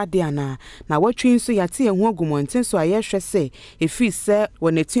wo kira de ana na watwe nso yate ehu agumon so ayehwe se efi se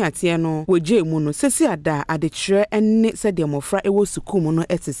wonetuatie no woje mu no sesi ada adekire enne se de mofra ewo suku mu no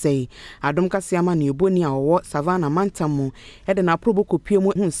etesei Adom Kasee ama ne eboni a wo savana mantamu ede na probo kopie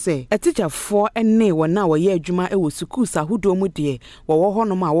mu hu se etichafo enne wona woye adwuma ewo suku sahudo mu de wo ho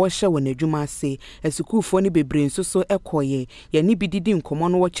no ma wo hye wonadwuma ase esukufo ne bebre nso so ekoye ye ni bididi nkomo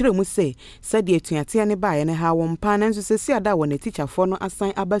no wo kire mu se de etuatie ne ba ye ne ha wo mpa na nso sesi ada wonetichafo no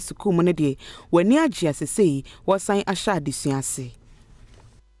asan aba suku mu ne de wani agi asesei wasan asha adisuase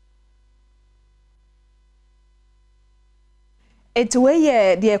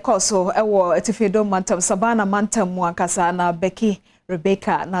Etweye de ekoso ewo etifedo mantam sabana mantam mu ankasa na Becky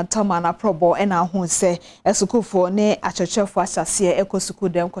Rebecca na Toma na probo ena hu se esukufo ne achechefo asase ekosuku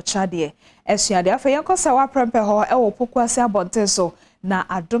dem kochade esuade afa yenkosa wa prempe ho ewo pokwase abonte so na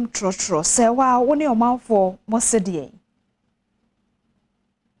Adom trotro se wa woni omanfo mosede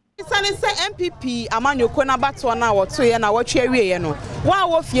Sane se MPP amanyoko na bato na woto ye na wotwe awie no wa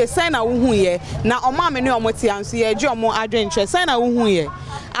wo fie san na wo hu ye na omame ne omoti anso ye je omo adwenche san na wo hu ye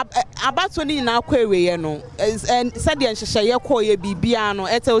abato ni na akwa awie ye no se de nhehye ye kọ ye bibia no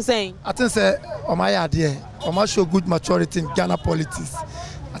etel sen I think say omaya ade oma show good maturity in Ghana politics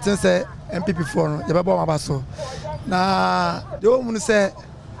I think say MPP for no ye bebo mabaso na de o mu say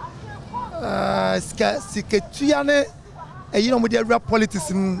siketua ne you know, with the real politics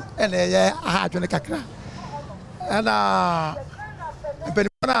and I had kakra. And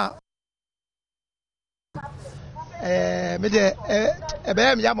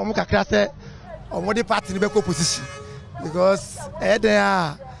Yamamu kakra said, on what the party in the position because they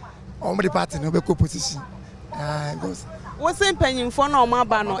are on the party in the position. What's in penny for no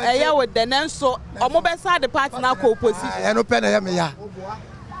mabano? A with the name so or mobile side the party now co position. I no pen ya.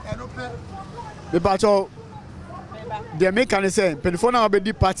 The battle. The American say, Penifona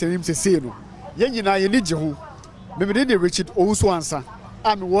Abedi party him to say no. Yenina yenije ho. Me de Richard Owusu ansa.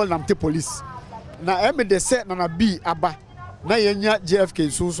 Am wall namte police. Na eme de set na B aba. Na yenya JFK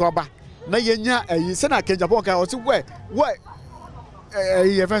so aba. Na yenya se na Kenya boka o se where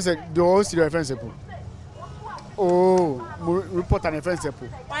reference do see reference po. Oh, report an reference po.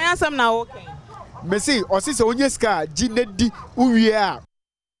 Why ansem na okay. Me say o se onye ska ginedi uwie a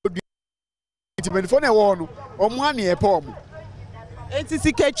Penifona wo no omo ane e pom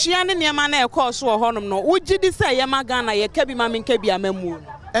etisi kachia ne niam na e course wo honom no wugidi say ye magana ye kabi ma men kabi amamu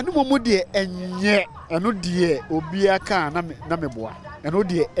eno momu de enye eno de obi aka na meboa eno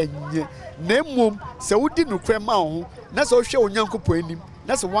de enye na mmom se wudi nokwe ma ho na se wo hwe onyankopɔ anim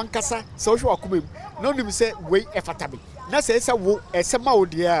na se wankasa se wo hwe wakomam na onim se wei efatabe na se ese wo ese ma wo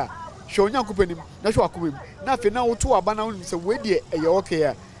de a hwe onyankopɔ anim na hwe wakomam na fe na wo to aba na onim se wei de eye okay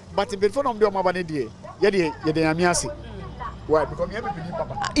a but before no do mabane de ye de amiase why because me be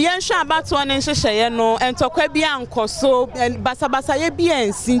papa yen hwa abato ne nhyehyɛ ye no entokwa bi ankoso basabasa ye bi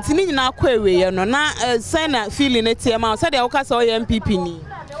ansi ntini nyina akwa ewe ye no na sena feeling etie ma so de wo ka so ye MPP ni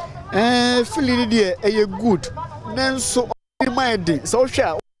feeling de eye good nenso mind so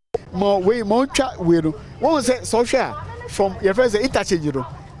hwa mo we mo twa we no won say social from your first interchange no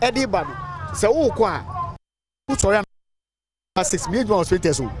edi ba no say wo ko a wo sorry 6 minutes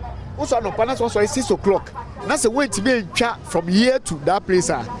hospital so wo so no panas so 6 o'clock na say wait me twa from here to that place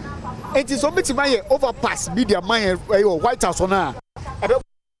ah it is so bit my overpass media man White House na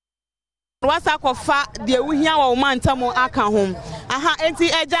wasa kofa de wuhia wa man tamu aka hom aha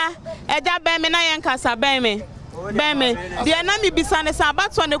enti eja ben me na yen kasa ben me de na mi bisa ne sa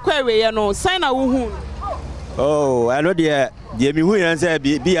bato ne kwawe ye no sign na wuhu oh I know de mi hu yen say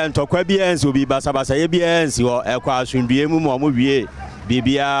bi an tokwa bi enso bi basa ye bi ensi ho ekwa asundue mu mo wie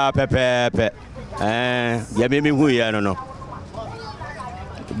bibia pepepe ye mi hu ye no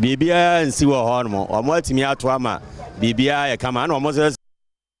bibia ensi wo ho no mo atimi ato ama bibia ye kama na mo se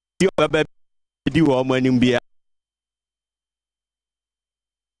di wo mo anim bia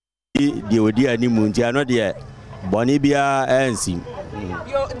di odi animu nti ano de boni bia ensi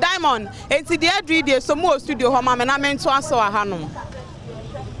yo Diamond enti de adri de so mo studio ho ma me na me nto aso aha no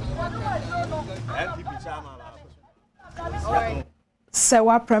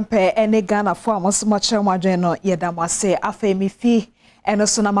Sewa Prempe ene Ghana for amosumo chere no yedamase afemi fi eno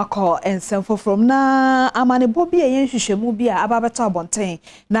so na makọ ensemfo from na amane bobi yen hwehwemu bi a ababeta abonten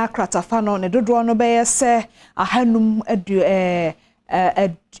na kratafa no ne dodo no be se ahanum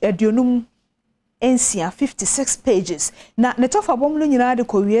adionum ensia 56 pages na ne tofa bom no nyina de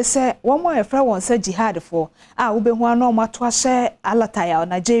kowie se womo efra won se jihad for a wo be hu ano mato ahye alataya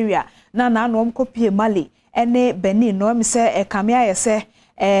Nigeria na anom kopie Mali ene Benin no mi se ekamia ye se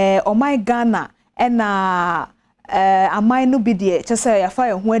my Ghana ena amai no bi de che se ya fa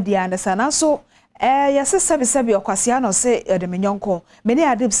ye ho adia ne sana so ye se sebi okwase ano se de menyonko me ne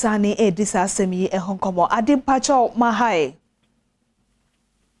Adom sani edi sa asemi ehonkomo Adom pacho mahai.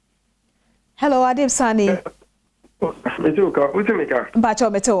 Hello Adom sani. Bacho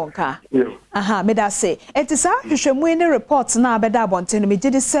metonka. Aha, me da say. Etisa hwehwemu ni report na abeda abonten me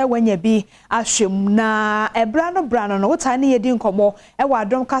gidi se wanya bi ahwem na ebra no no wota ne yedi nkomo e wa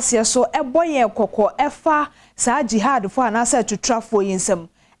Adom Kasee so eboye kokko efa sa jihad fo anasa tutrafo yinsem.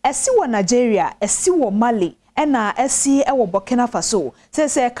 Esi wo Nigeria, esi wo Mali, ena esi e wo Burkina Faso.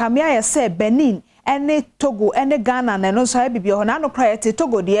 Se kamia ye se Benin ene Togo ene Ghana na no so bibia ho na no kra yete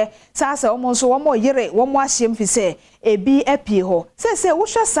Togo de sa omo so womo yire womo ahyem fi se ebi apie ho se wo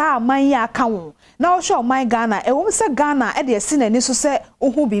hwe sa aman ya aka wo na wo hwe oman Ghana e wo se Ghana e de esi na ni so se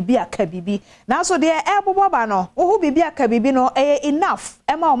ohu bibi aka bibi na so de e bobo ba no ohu bibi aka bibi no e enough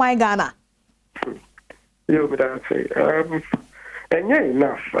e ma oman Ghana you would say and yeah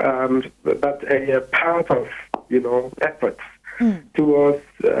enough but a part of efforts towards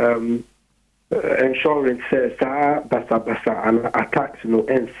ensuring says basa and attacks no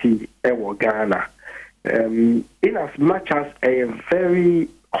NC ewo Ghana in as much as a very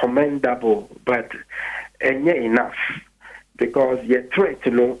commendable but enough because your threat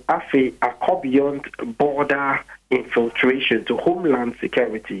afi a beyond border infiltration to homeland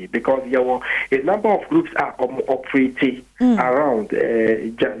security because there were a number of groups are operating around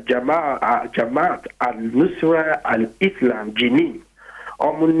Jamaat al-Nusra al-Islam Jenin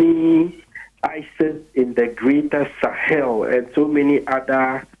Omni ISIS in the greater Sahel and so many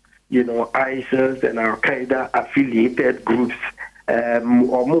other, ISIS and Al-Qaeda affiliated groups,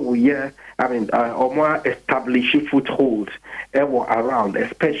 more establishing footholds around,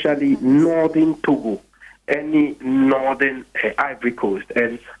 especially northern Togo, any northern Ivory Coast.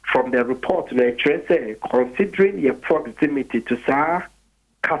 And from the report, considering your proximity to Sahara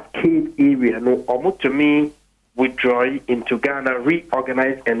Cascade area, to me, withdraw into Ghana,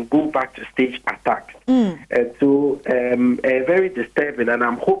 reorganize, and go back to stage attacks. And so, very disturbing, and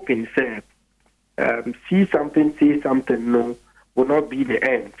I'm hoping, say something, no, will not be the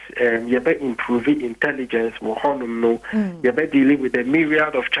end. You're improving intelligence, you're dealing with a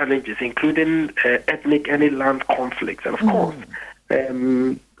myriad of challenges, including ethnic and land conflicts, and of course,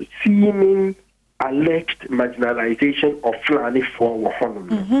 seeming alleged marginalization of Fulani for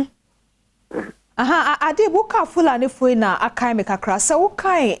Aha, Ade buka Fulani na akai me kakra se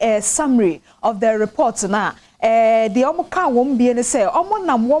wokai summary of the report na the omo kan wom bie ne se omo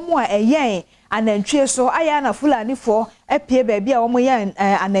nam wom a eyen anantwie so aya na Fulani fo epie ba bia omo yen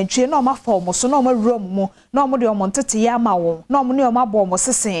anantwie na omo fa omo so na omo wura mu na omo de omo ntete ya ma won na omo ne omo abo omo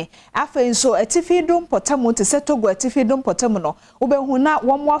sesen afa nso atifi dum potamu te se Togo atifi dum potamu no obehu na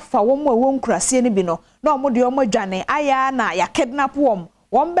wom afa wom a won kurase ne bi no na omo de omo dwane aya na ya kidnap wom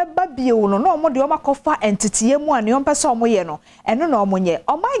won beba bio no no omo de omo kofa entity mu an yon pese omo ye no eno na omo nye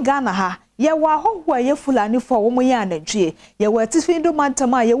omai Ghana ha ye wa hoho ye fulani fo omo ye anadwie ye wa tifindo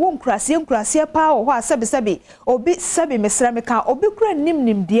mantama ye wo nkurase pa wo ho asebi obi sebi mesra meka obi kura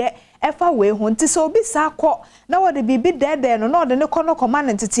nim de efa we ho nti so obi sa akọ na wo de bibi dede no no de ne kono command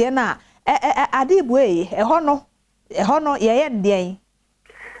entity na adibu ho no ye ndien.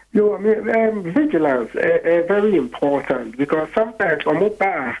 No, I mean, vigilance very important because sometimes omo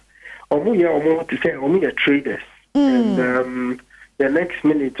to say omo traders and the next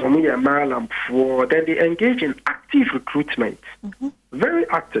minute omo malam for then they engage in active recruitment, very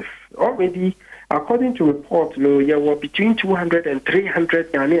active already. According to reports, there were between 200 and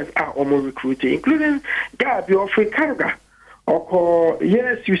 300 Ghanaians are omo recruited, including Gabi of Kanga or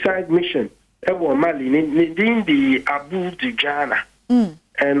suicide mission. Mali in the Abu Ghana.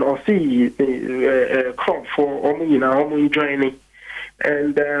 And or see crop for omo joining,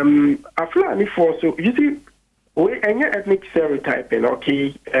 and Aflani for so you see we any ethnic stereotyping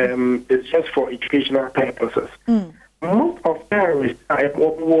it's just for educational purposes. Most of terrorists are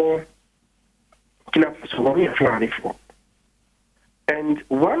for, and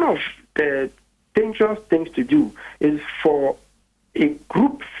one of the dangerous things to do is for a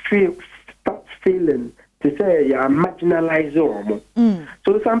group start feeling to say you are marginalized or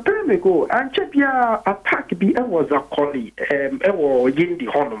so some time ago and Chapia attack be was a collie was in the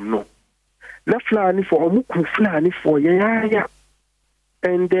honum no na flani for muku flani for yeah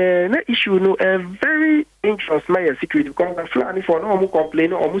and the issue no a very dangerous my security because flani for no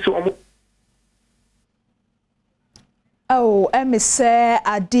complain or so Oh, emise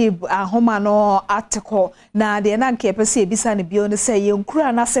Adib ahoma article na de na nke pese ebisa ne bio ne se ye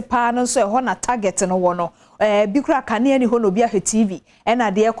nkura na sepa no so e ho na target no wo no bikura kane ani ho no bia he TV e na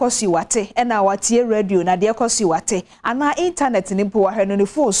de ekosi wate e na wate radio na de ekosi wate ana internet ni po wa he no ne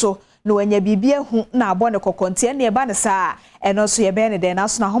phone so no anya bibia hu na abo ne kokonte ne e ba ne saa e no so ye be ne de na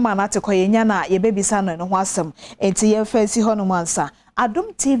so na homa na article ye nya na ye bebisa no ho asem enti ye fancy ho no mansa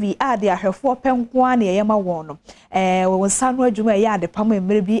Adom TV ade ahwefo penkoa na yema won no wo sanu adwuma ye ade pam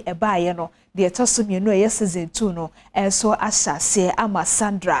emre bi e baaye no de etoso mienu ye season 2 no so asase ama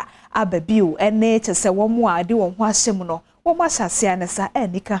Sandra ababiu ene chese wo mu ade wo ho ahyem no wo ma asase anesa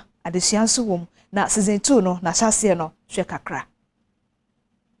enika adesua so wom na season 2 no na asase no hwe kakra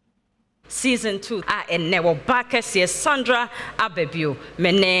Season 2 ene wo Kasee Sandra ababiu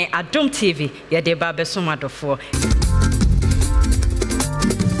mene Adom TV ye de ba besomadofo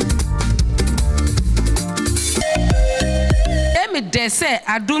Midday say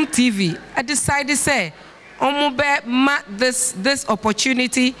Adom TV I decided say this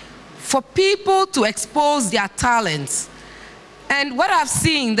opportunity for people to expose their talents. And what I've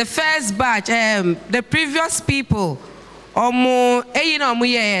seen, the first batch, the previous people,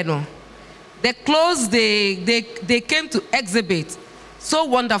 they closed, they came to exhibit. So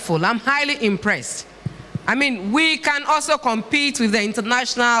wonderful. I'm highly impressed. I mean, we can also compete with the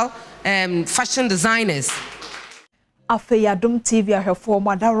international fashion designers. Afe Adom TV ahwefo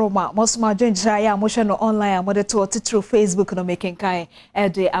madaroma mosma jenjira ya mohwe no online amode to through Facebook no making kind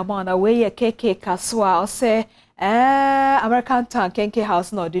de amana we keke kaswa ose American Town Kenke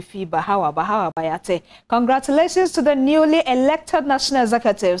House no the FIBA how yate. Congratulations to the newly elected national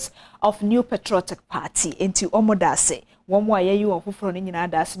executives of New Patriotic Party into Omodase. One more year you on fufro ni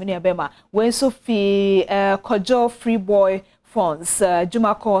nyina das many abema when so fi Kojo Free Boy Funds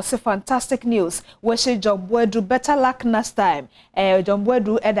Jumako say fantastic news. We say John Boedu better luck next time. John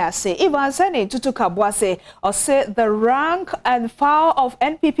Boedu Eda say even sending Tutu Kabwa say or say the rank and file of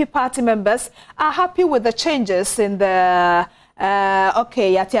NPP party members are happy with the changes in the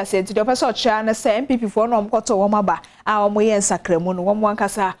okay yatia say to the person China say NPP for no mkoto womaba omo yen sakremu no womo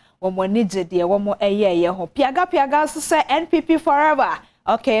ankasa womo nije de womo eye ho piaga say NPP forever.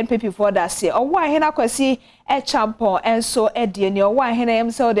 Okay, NPP for that say. Oh, why hena kwesi champon and so edie or why hena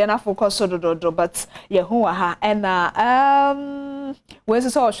em so de na focus so do but ye hu ha and we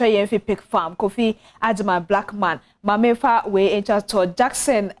so show ye pick farm Kofi Adom black man mamefa we to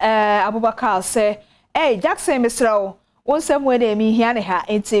Jackson Abubakar say hey Jackson Mr. Onsem we de mi hia ne ha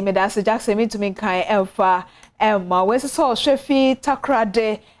enti me da say Jackson me to me kan emfa Emma we so Shefi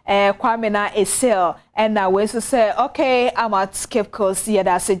Takrade Kwame na Esel and now we say okay I'm at Cape Coast here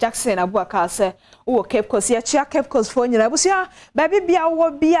that say Jackson Abubakar say oh Cape Coast here chia Cape Coast for nyina busia baby bia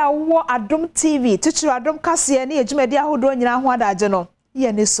wo Adom TV teacher Adom Kasee na ejumedi ahodo nyina ho adaje no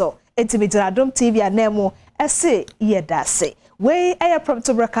ye ni so entimitira Adom TV anemu ese ye da say we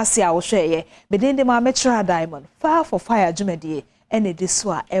Premtobre Kasee a wo hweye bedende ma metra diamond fire for fire ejumedi ene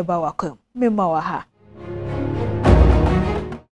diso a eba wakom mema wa ha